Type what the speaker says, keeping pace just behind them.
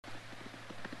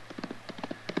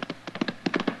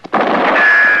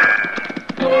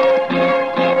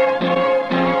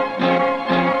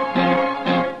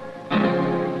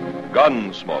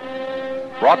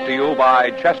Brought to you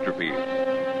by Chesterfield.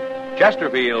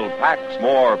 Chesterfield packs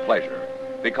more pleasure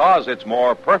because it's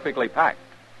more perfectly packed,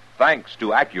 thanks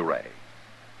to Accuray.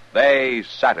 They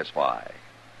satisfy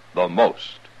the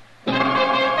most.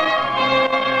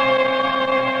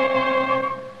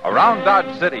 Around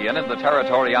Dodge City and in the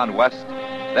territory on West,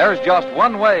 there's just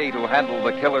one way to handle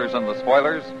the killers and the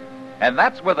spoilers, and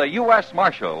that's with a U.S.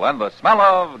 Marshal and the smell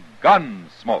of gun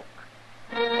smoke.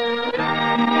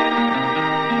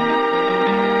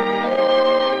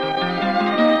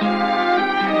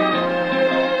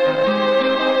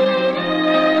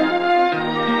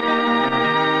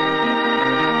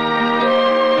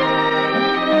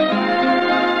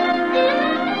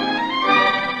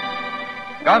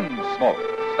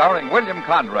 Gunsmoke, starring William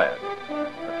Conrad.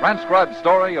 The transcribed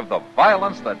story of the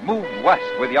violence that moved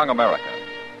west with young America.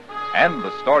 And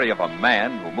the story of a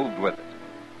man who moved with it.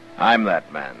 I'm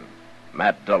that man,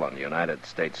 Matt Dillon, United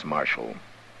States Marshal.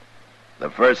 The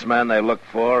first man they look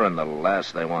for and the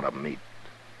last they want to meet.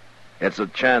 It's a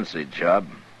chancy job,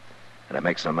 and it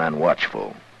makes a man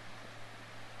watchful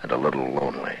and a little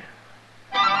lonely.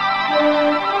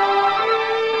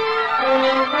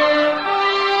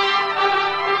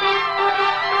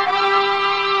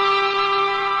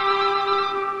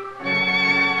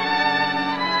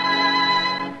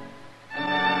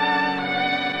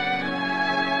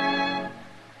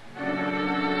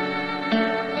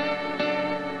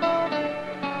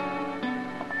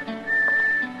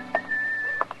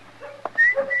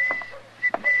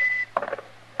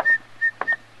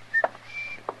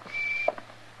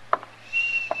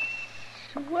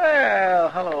 Well,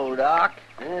 hello, Doc.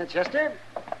 Chester?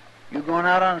 You going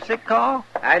out on a sick call?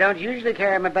 I don't usually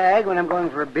carry my bag when I'm going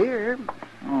for a beer.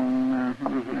 Oh,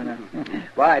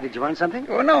 Why, did you want something?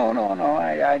 Oh, no.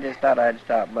 I just thought I'd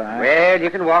stop by. Well, you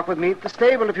can walk with me at the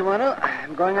stable if you want to.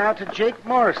 I'm going out to Jake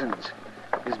Morrison's.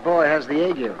 His boy has the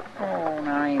ague. Oh,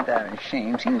 now, ain't that a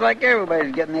shame? Seems like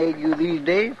everybody's getting the ague these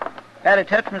days. Had a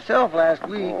touch myself last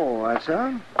week. Oh, that's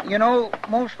so? You know,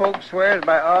 most folks swears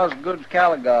by Osgood's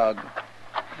Caligog.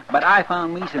 But I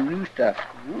found me some new stuff.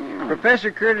 Professor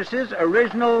Curtis's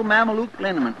original Mameluke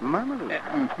liniment.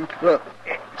 Mameluke? Look,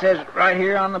 it says right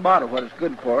here on the bottle what it's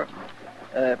good for.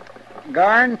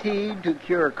 Guaranteed to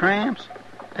cure cramps,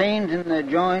 pains in the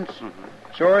joints,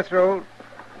 sore throat,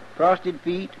 frosted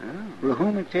feet,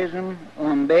 rheumatism,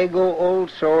 lumbago,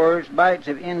 old sores, bites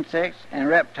of insects and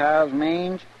reptiles,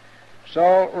 mange,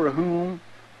 salt rheum,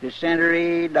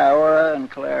 dysentery, diarrhea, and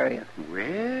cholera.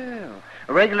 Well,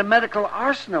 a regular medical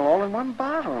arsenal all in one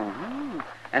bottle.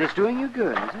 And it's doing you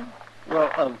good, is it?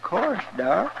 Well, of course,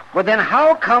 Doc. Well, then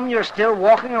how come you're still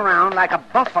walking around like a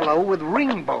buffalo with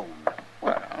ring bone?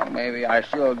 Well, maybe I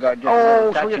sure got just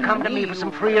Oh, so you come to me for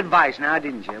some free advice now,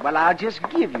 didn't you? Well, I'll just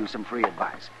give you some free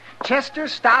advice. Chester,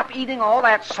 stop eating all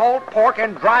that salt pork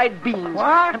and dried beans.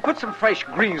 What? And put some fresh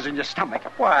greens in your stomach.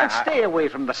 Why? And stay away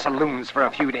from the saloons for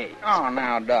a few days. Oh,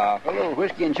 now, Doc, a little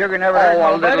whiskey and sugar never hurt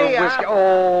Oh, a nobody. little whiskey.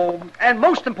 Oh, and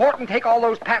most important, take all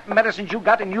those patent medicines you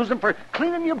got and use them for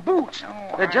cleaning your boots.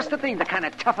 Oh, They're just the thing to kind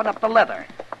of toughen up the leather.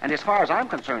 And as far as I'm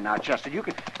concerned now, Chester, you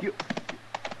can... What's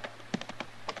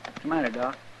the matter,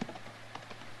 Doc?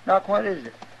 Doc, what is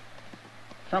it?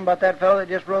 Something about that fellow that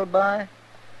just rode by?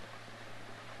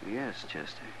 Yes,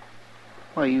 Chester.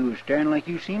 Why, you was staring like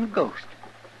you seen a ghost.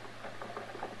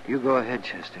 You go ahead,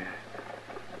 Chester.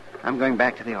 I'm going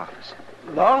back to the office.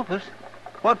 The office?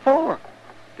 What for?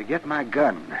 To get my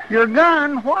gun. Your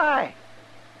gun? Why?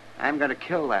 I'm going to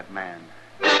kill that man.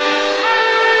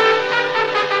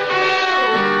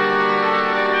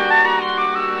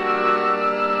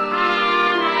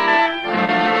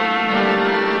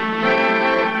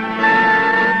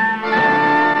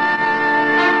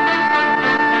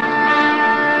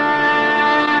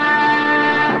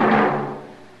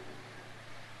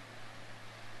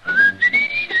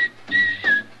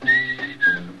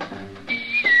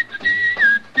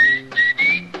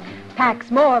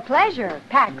 Packs more pleasure,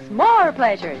 packs more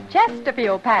pleasure.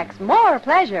 Chesterfield packs more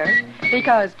pleasure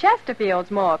because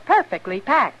Chesterfield's more perfectly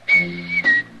packed.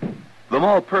 The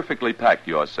more perfectly packed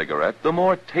your cigarette, the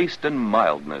more taste and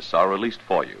mildness are released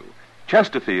for you.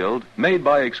 Chesterfield, made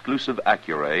by exclusive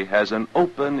Accuray, has an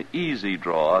open, easy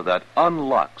drawer that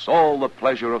unlocks all the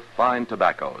pleasure of fine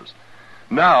tobaccos.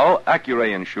 Now,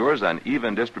 Accuray ensures an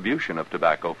even distribution of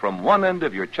tobacco from one end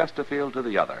of your Chesterfield to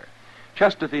the other.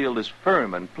 Chesterfield is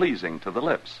firm and pleasing to the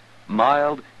lips,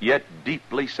 mild yet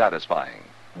deeply satisfying.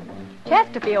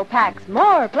 Chesterfield packs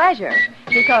more pleasure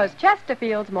because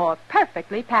Chesterfield's more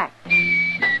perfectly packed.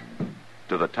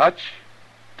 To the touch,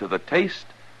 to the taste,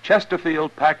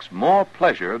 Chesterfield packs more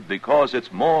pleasure because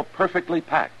it's more perfectly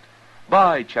packed.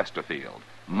 Buy Chesterfield,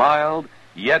 mild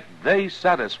yet they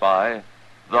satisfy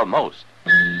the most.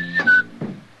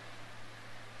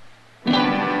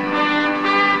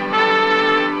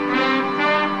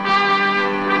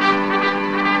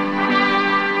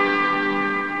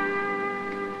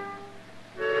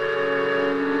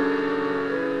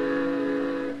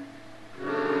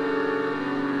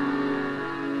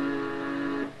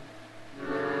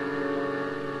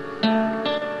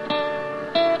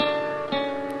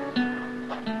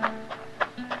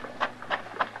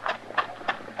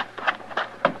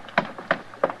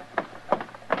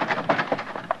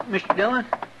 Mr. Dillon?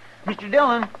 Mr.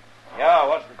 Dillon, Yeah,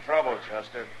 what's the trouble,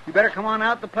 Chester? you better come on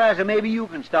out the plaza. Maybe you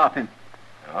can stop him.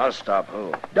 I'll stop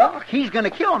who? Doc, he's going to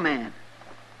kill a man.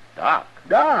 Doc.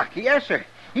 Doc, yes, sir.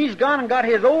 He's gone and got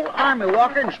his old army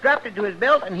walker and strapped it to his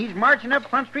belt, and he's marching up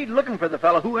Front Street looking for the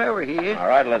fellow, whoever he is. All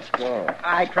right, let's go.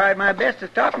 I tried my best to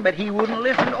stop him, but he wouldn't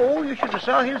listen. Oh, you should have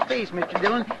saw his face, Mr.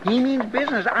 Dillon. He means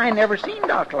business. I never seen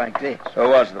Doc like this. Who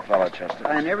was the fellow, Chester?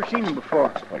 I never seen him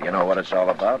before. Well, you know what it's all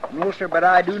about? No, sir, but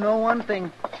I do know one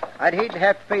thing. I'd hate to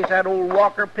have to face that old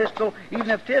Walker pistol, even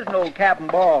if 'tis an old cap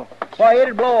and ball. Why,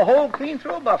 it'd blow a hole clean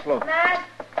through a buffalo. Matt!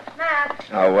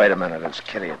 Oh, wait a minute. It's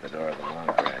Kitty at the door of the Long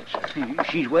Ranch.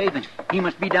 She's waving. He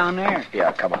must be down there.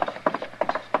 Yeah, come on.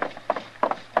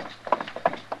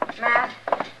 Matt,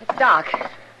 it's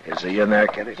Doc. Is he in there,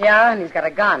 Kitty? Yeah, and he's got a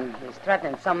gun. He's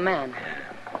threatening some man.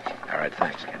 All right,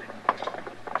 thanks, Kitty.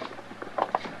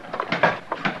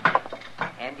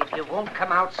 And if you won't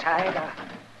come outside,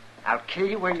 I'll kill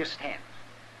you where you stand.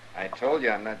 I told you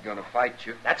I'm not going to fight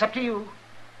you. That's up to you.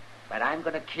 But I'm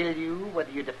going to kill you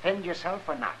whether you defend yourself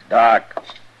or not. Doc.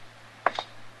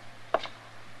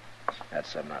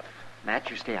 That's enough. Matt,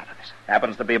 you stay out of this.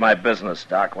 Happens to be my business,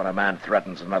 Doc, when a man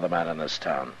threatens another man in this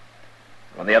town.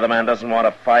 When the other man doesn't want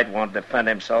to fight, won't defend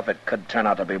himself, it could turn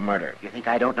out to be murder. You think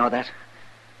I don't know that?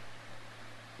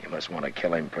 You must want to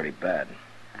kill him pretty bad.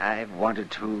 I've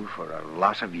wanted to for a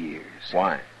lot of years.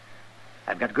 Why?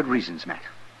 I've got good reasons, Matt.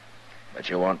 But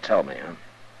you won't tell me, huh?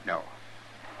 No.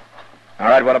 All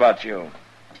right, what about you?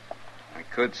 I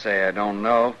could say I don't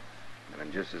know, but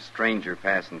I'm just a stranger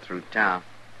passing through town.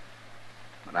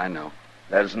 But I know.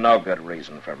 There's no good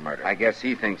reason for murder. I guess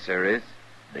he thinks there is.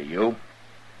 Do you?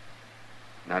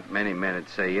 Not many men would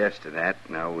say yes to that,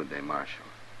 now would they, Marshal?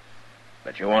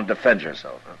 But you won't defend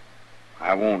yourself, huh?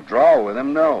 I won't draw with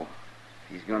him, no.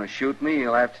 If he's going to shoot me,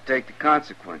 he'll have to take the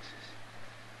consequences.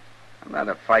 I'm not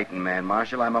a fighting man,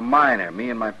 Marshal. I'm a miner. Me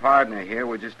and my partner here,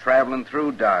 we're just traveling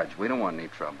through Dodge. We don't want any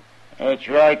trouble. That's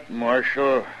right,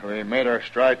 Marshal. We made our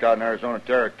strike out in Arizona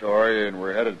Territory, and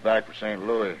we're headed back for St.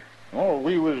 Louis. Oh,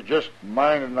 we was just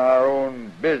minding our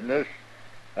own business,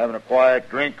 having a quiet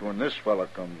drink when this fella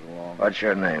comes along. What's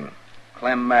your name?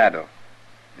 Clem Maddow.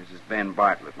 This is Ben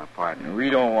Bartlett, my partner. We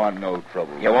don't want no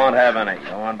trouble. You won't have any.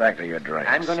 Go on back to your drinks.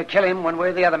 I'm going to kill him one way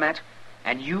or the other, Matt.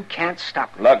 And you can't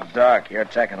stop me. Look, Doc, you're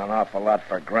taking an awful lot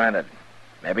for granted.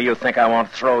 Maybe you think I won't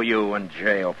throw you in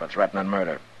jail for threatening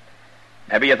murder.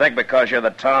 Maybe you think because you're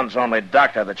the town's only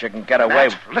doctor that you can get away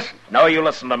Matt, listen. No, you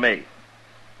listen to me.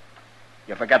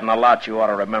 You're forgetting a lot you ought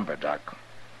to remember, Doc.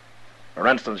 For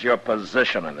instance, your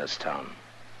position in this town.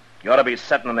 You ought to be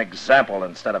setting an example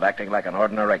instead of acting like an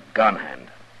ordinary gun hand.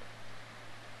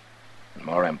 And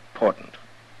more important,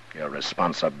 your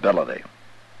responsibility.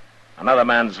 Another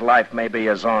man's life may be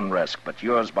his own risk, but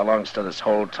yours belongs to this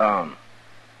whole town.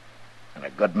 And a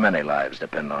good many lives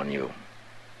depend on you.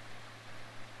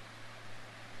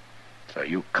 So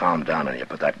you calm down and you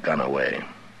put that gun away.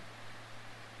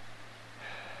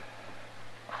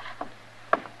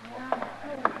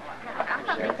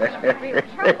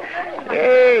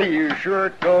 Hey, you sure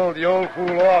told the old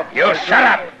fool off. You shut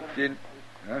up!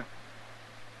 Huh?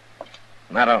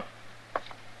 Maddow,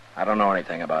 I don't know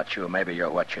anything about you. Maybe you're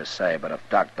what you say, but if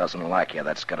Doc doesn't like you,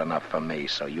 that's good enough for me.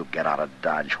 So you get out of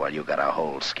Dodge while you got a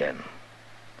whole skin.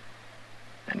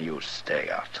 And you stay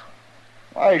out.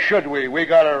 Why should we? We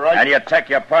got a right... And you take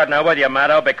your partner with you,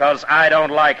 Maddow, because I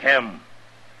don't like him.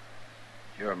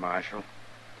 Sure, Marshal.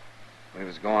 We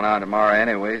was going on tomorrow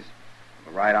anyways.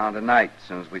 We'll ride on tonight as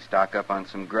soon as we stock up on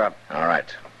some grub. All right.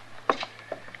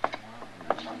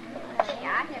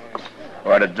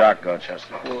 Where did Doc go,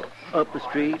 Chester? Well, up the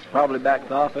street, probably back to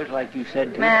the office, like you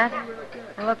said to Matt,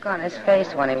 the look on his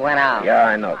face when he went out. Yeah,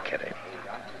 I know, Kitty.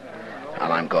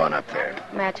 Well, I'm going up there.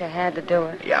 Matt, you had to do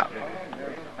it. Yeah.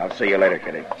 I'll see you later,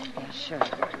 Kitty. Yeah, sure.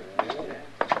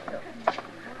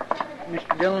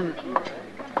 Mr. Dillon,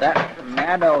 that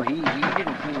Maddow, he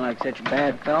didn't seem like such a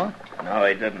bad fellow. No,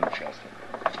 he didn't, Chester.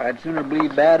 I'd sooner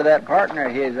believe bad of that partner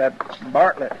of his, that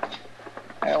Bartlett.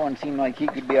 That one seemed like he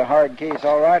could be a hard case,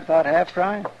 all right, without half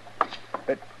trying.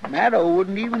 But Maddow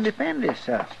wouldn't even defend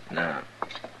himself. No.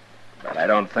 But I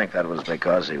don't think that was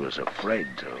because he was afraid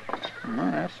to.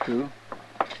 No, that's true.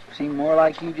 Seemed more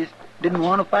like you just didn't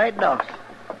want to fight Doc.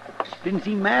 Didn't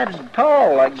seem mad at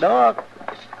all like Doc.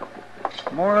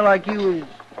 More like you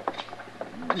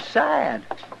was sad.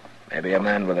 Maybe a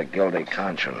man with a guilty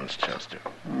conscience, Chester.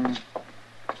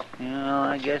 Yeah,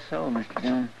 I guess so, Mr.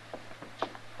 Dillon.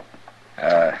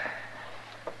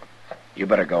 You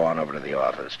better go on over to the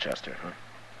office, Chester,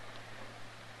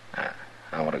 huh?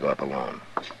 I want to go up alone.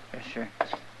 Yes, sir.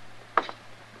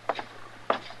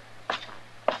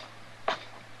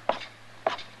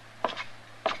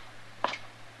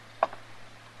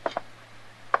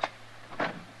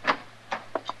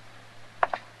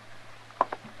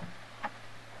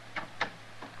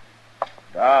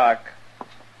 Doc.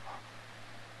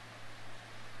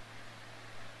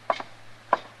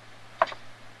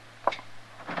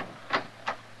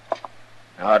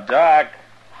 Oh, Doc.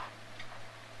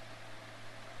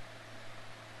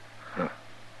 Huh.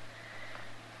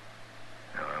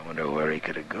 Now, I wonder where he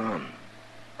could have gone.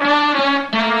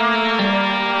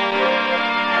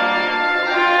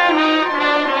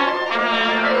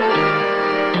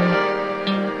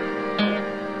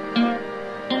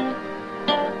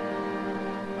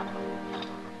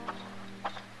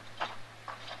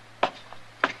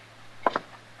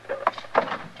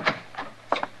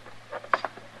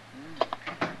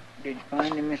 Did you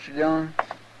find him, Mr. Dillon?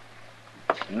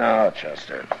 No,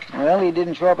 Chester. Well, he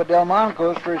didn't show up at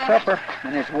Delmonico's for his supper,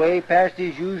 and it's way past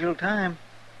his usual time.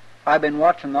 I've been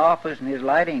watching the office, and his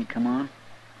light ain't come on.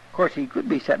 Of course, he could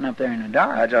be sitting up there in the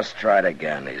dark. I just tried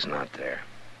again. He's not there.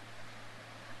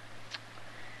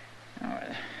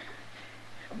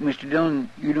 Mr. Dillon,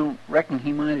 you don't reckon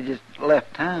he might have just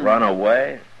left town? Run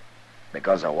away?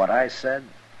 Because of what I said?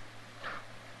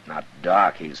 Not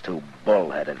Doc. He's too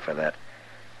bullheaded for that.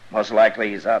 Most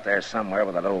likely he's out there somewhere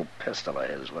with a little pistol of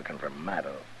his looking for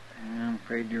Maddo. Yeah, I'm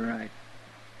afraid you're right.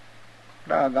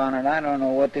 Doggone it, I don't know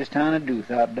what this town would do,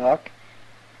 thought Doc.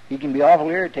 He can be awful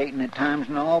irritating at times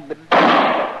and all, but...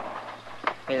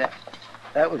 Hey,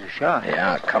 that was a shot.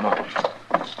 Yeah, come on.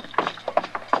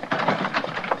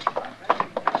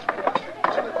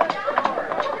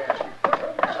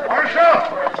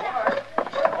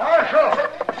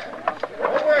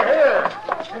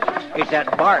 It's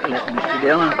that Bartlett, Mr.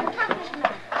 Dillon.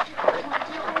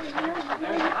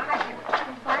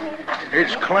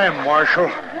 It's Clem, Marshal.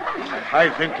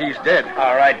 I think he's dead.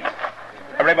 All right.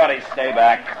 Everybody stay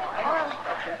back.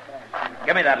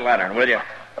 Give me that lantern, will you?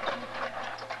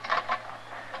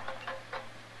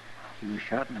 He was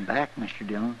shot in the back, Mr.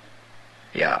 Dillon.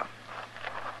 Yeah.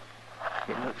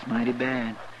 It looks mighty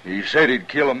bad. He said he'd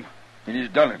kill him, and he's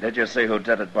done it. Did you see who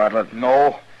did it, Bartlett?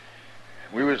 No.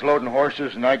 We was loading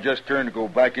horses, and I just turned to go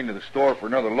back into the store for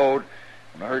another load,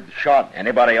 and I heard the shot.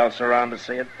 Anybody else around to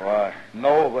see it? Why,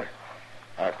 no, but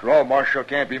after all, Marshal,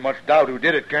 can't be much doubt who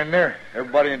did it, can there?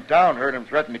 Everybody in town heard him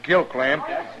threaten to kill Clem.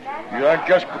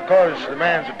 Just because the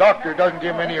man's a doctor doesn't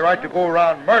give him any right to go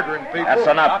around murdering people. That's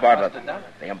enough, Bartlett.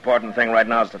 The important thing right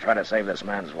now is to try to save this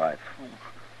man's life.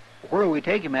 Where will we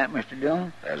take him at, Mr.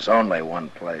 Dillon? There's only one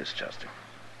place, Chester.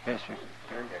 Yes, sir.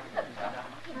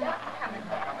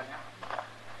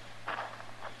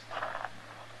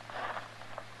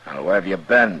 Now, where have you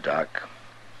been, Doc?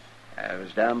 I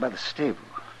was down by the stable,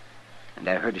 and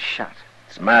I heard a shot.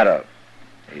 It's Maddo.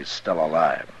 He's still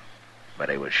alive, but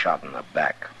he was shot in the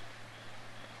back.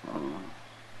 Oh,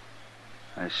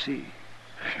 I see.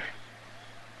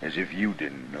 As if you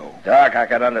didn't know. Doc, I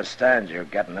could understand you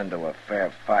getting into a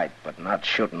fair fight, but not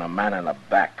shooting a man in the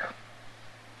back.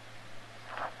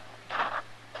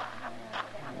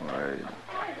 Why,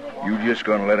 you just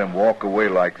gonna let him walk away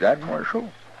like that, Marshal?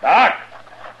 Doc!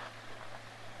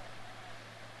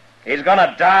 He's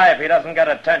gonna die if he doesn't get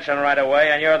attention right away,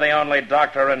 and you're the only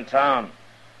doctor in town.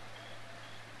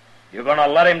 You gonna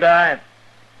let him die?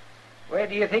 Where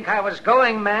do you think I was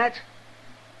going, Matt?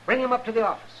 Bring him up to the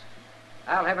office.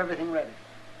 I'll have everything ready.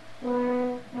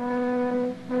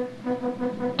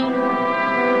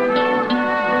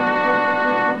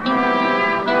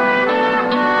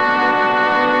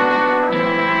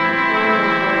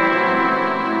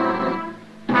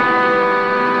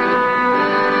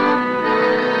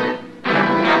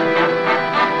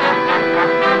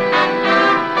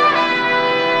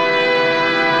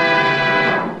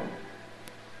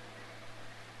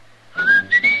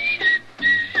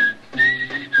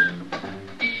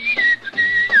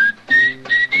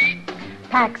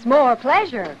 Packs more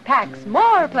pleasure, packs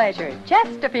more pleasure.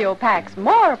 Chesterfield packs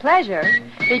more pleasure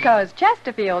because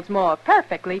Chesterfield's more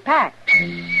perfectly packed.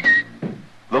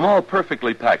 The more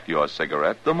perfectly packed your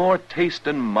cigarette, the more taste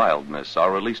and mildness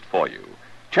are released for you.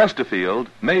 Chesterfield,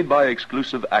 made by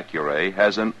exclusive Accuray,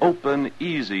 has an open,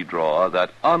 easy drawer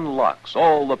that unlocks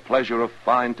all the pleasure of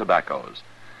fine tobaccos.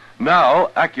 Now,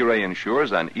 Accuray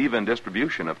ensures an even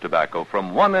distribution of tobacco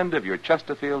from one end of your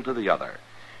Chesterfield to the other.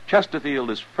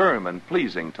 Chesterfield is firm and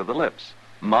pleasing to the lips,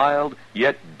 mild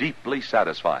yet deeply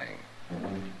satisfying.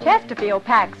 Chesterfield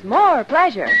packs more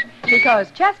pleasure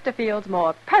because Chesterfield's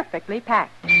more perfectly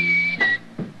packed.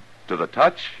 To the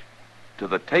touch, to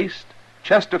the taste,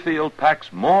 Chesterfield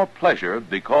packs more pleasure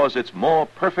because it's more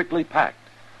perfectly packed.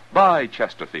 Buy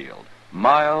Chesterfield,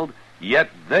 mild,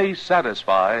 yet they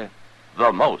satisfy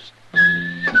the most.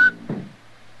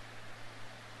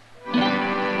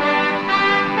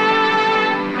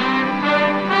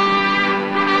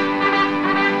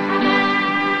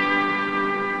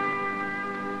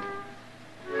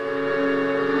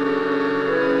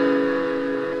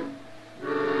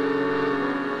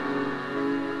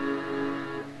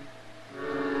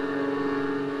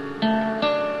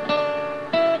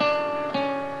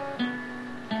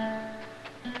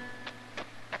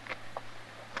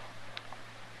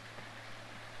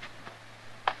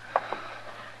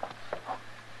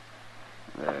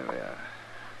 There we are.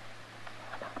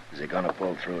 Is he going to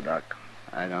pull through, Doc?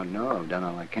 I don't know. I've done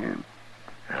all I can.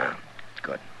 Ah,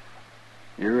 good.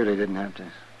 You really didn't have to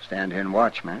stand here and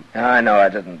watch, man. I know I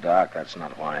didn't, Doc. That's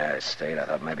not why I stayed. I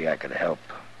thought maybe I could help.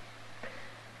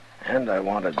 And I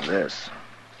wanted this.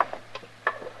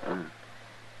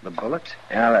 The bullet?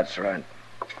 Yeah, that's right.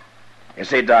 You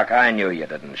see, Doc, I knew you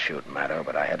didn't shoot Maddo,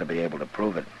 but I had to be able to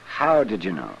prove it. How did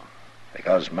you know?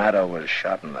 Because Maddo was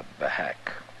shot in the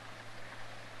back.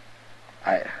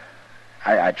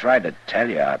 I tried to tell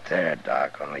you out there,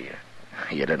 Doc, only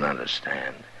you didn't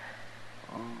understand.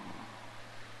 Oh.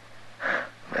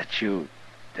 But you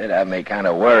did have me kind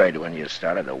of worried when you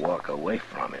started to walk away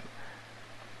from him.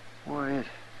 Why,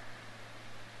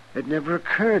 it never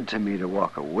occurred to me to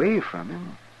walk away from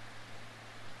him.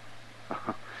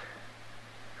 I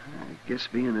guess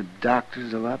being a doctor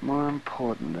is a lot more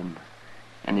important than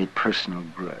any personal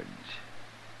grudge.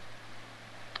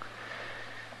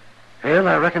 Well,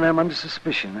 I reckon I'm under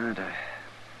suspicion, aren't I?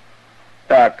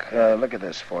 Doc, look at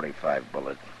this .45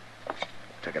 bullet.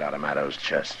 Took it out of Maddo's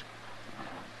chest.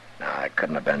 Now, it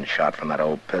couldn't have been shot from that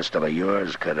old pistol of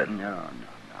yours, could it? No.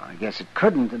 I guess it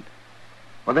couldn't.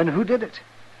 Well, then who did it?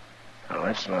 Well,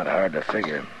 that's not hard to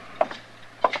figure.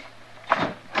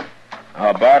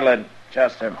 Oh, Bartlett,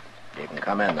 Chester, you can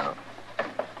come in now.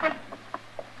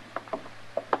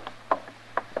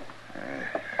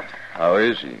 How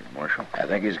is he, Marshal? I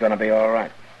think he's going to be all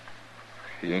right.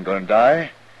 He ain't going to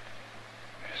die?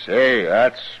 Say,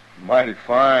 that's mighty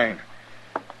fine.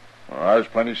 Well, I was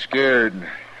plenty scared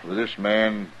with this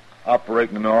man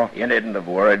operating and all. You needn't have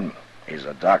worried. He's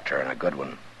a doctor and a good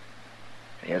one.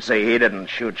 You see, he didn't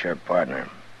shoot your partner.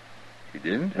 He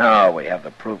didn't? No, we have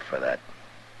the proof for that.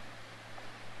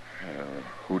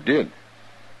 Who did?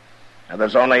 Now,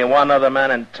 there's only one other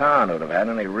man in town who'd have had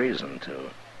any reason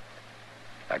to.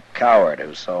 A coward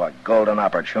who saw a golden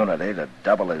opportunity to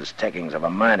double his takings of a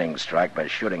mining strike by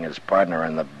shooting his partner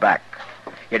in the back.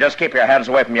 You just keep your hands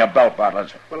away from your belt,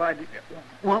 Bartlett. Well,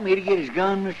 want me to get his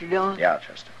gun, Mr. Dillon? Yeah,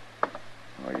 Chester.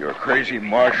 Oh, you're crazy,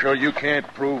 Marshal. You can't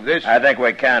prove this. I think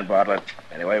we can, Bartlett.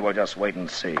 Anyway, we'll just wait and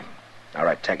see. All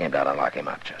right, take him down and lock him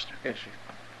up, Chester. Yes,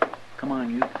 sir. Come on,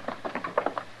 you.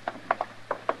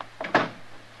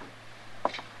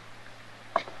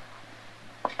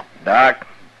 Doc,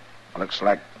 looks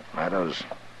like Maddo's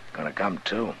gonna come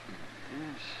too.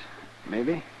 Yes,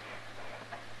 maybe.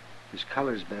 His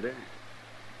color's better.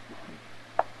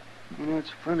 You know, it's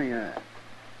funny.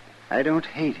 I don't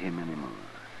hate him anymore.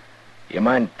 You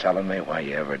mind telling me why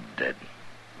you ever did?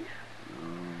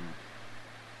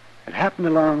 It happened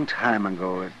a long time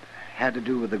ago. It had to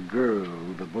do with a girl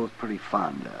we were both pretty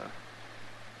fond of.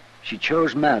 She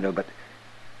chose Maddo, but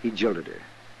he jilted her.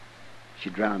 She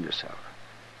drowned herself.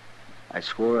 I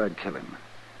swore I'd kill him.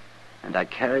 And I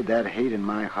carried that hate in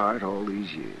my heart all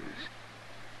these years.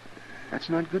 That's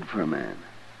not good for a man.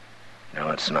 No,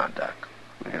 it's not, Doc.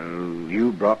 Well,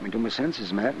 you brought me to my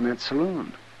senses, Matt, in that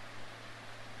saloon.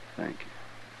 Thank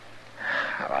you.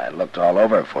 Well, I looked all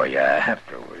over for you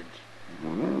afterwards.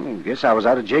 Well, I guess I was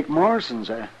out of Jake Morrison's.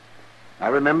 I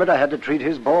remembered I had to treat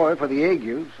his boy for the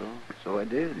ague, so I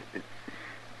did.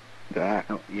 Doc?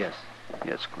 Oh, yes,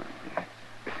 Clem.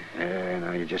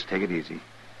 Now you just take it easy.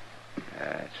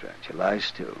 That's right. You lie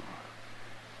still.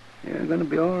 You're going to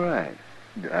be all right.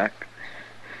 Doc,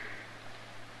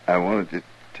 I wanted to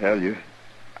tell you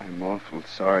I'm awful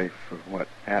sorry for what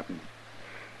happened.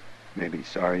 Maybe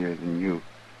sorrier than you.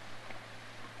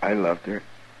 I loved her.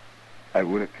 I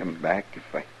would have come back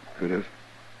if I could have.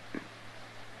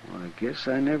 Well, I guess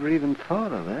I never even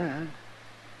thought of that.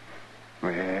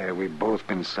 Well, we've both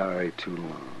been sorry too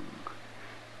long.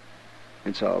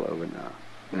 It's all over now.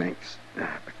 Thanks.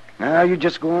 Now you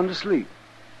just go on to sleep.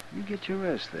 You get your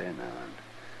rest there now.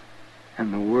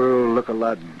 And the world will look a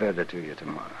lot better to you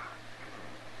tomorrow.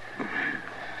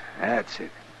 That's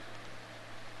it.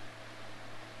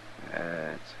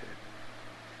 That's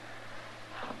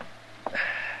it.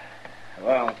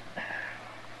 Well,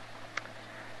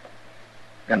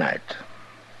 good night,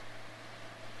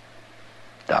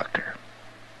 Doctor.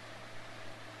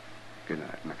 Good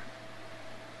night, man.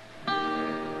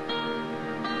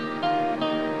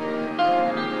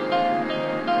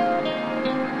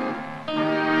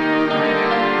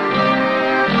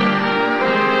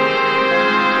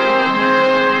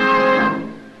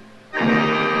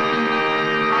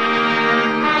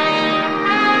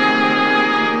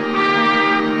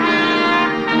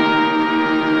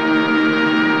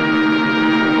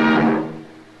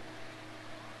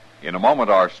 In a moment,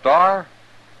 our star,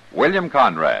 William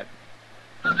Conrad.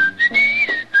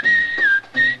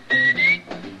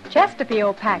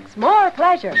 Chesterfield packs more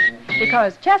pleasure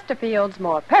because Chesterfield's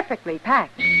more perfectly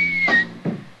packed.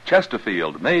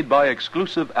 Chesterfield, made by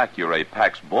exclusive Accuray,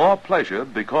 packs more pleasure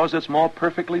because it's more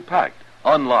perfectly packed.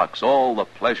 Unlocks all the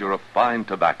pleasure of fine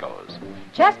tobaccos.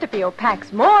 Chesterfield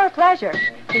packs more pleasure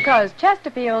because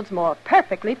Chesterfield's more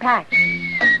perfectly packed.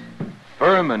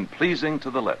 Firm and pleasing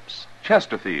to the lips.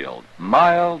 Chesterfield,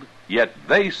 mild, yet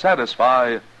they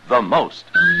satisfy the most.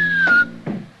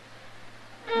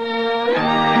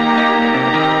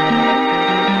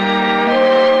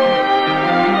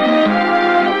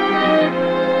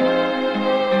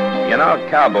 You know,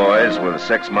 cowboys with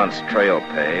 6 months trail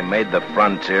pay made the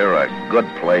frontier a good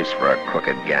place for a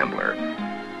crooked gambler.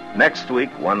 Next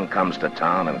week, one comes to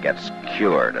town and gets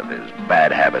cured of his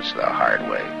bad habits the hard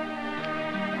way.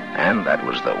 And that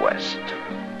was the West.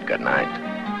 Good night.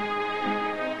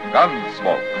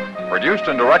 Gunsmoke, produced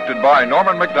and directed by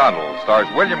Norman McDonald, stars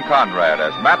William Conrad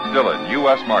as Matt Dillon,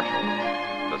 U.S. Marshal.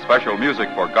 The special music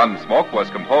for Gunsmoke was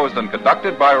composed and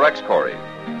conducted by Rex Corey.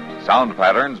 Sound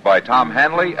patterns by Tom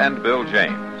Hanley and Bill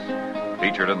James.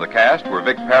 Featured in the cast were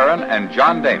Vic Perrin and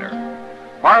John Daner.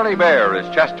 Parley Bear is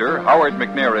Chester, Howard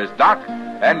McNear is Doc,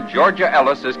 and Georgia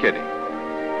Ellis is Kitty.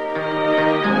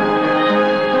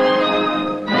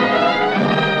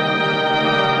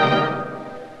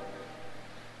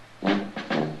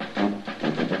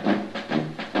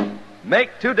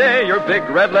 Make today your big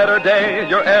red letter day,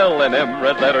 your L&M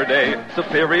red letter day.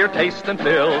 Superior taste and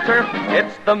filter,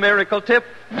 it's the miracle tip.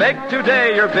 Make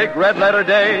today your big red letter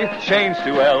day. Change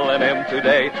to L&M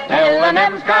today.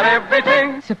 L&M's got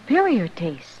everything. Superior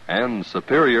taste. And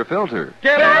superior filter.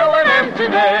 Get L&M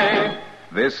today.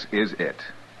 This is it.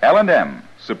 L&M,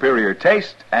 superior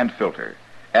taste and filter.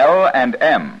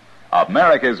 L&M,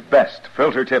 America's best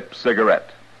filter tip cigarette.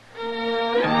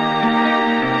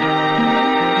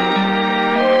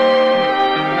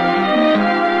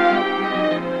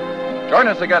 Join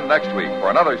us again next week for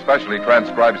another specially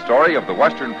transcribed story of the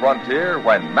Western frontier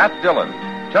when Matt Dillon,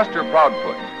 Chester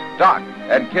Proudfoot, Doc,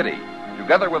 and Kitty,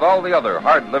 together with all the other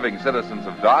hard-living citizens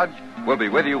of Dodge, will be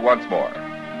with you once more.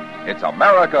 It's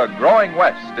America growing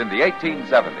west in the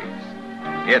 1870s.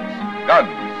 It's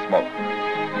Gunsmoke.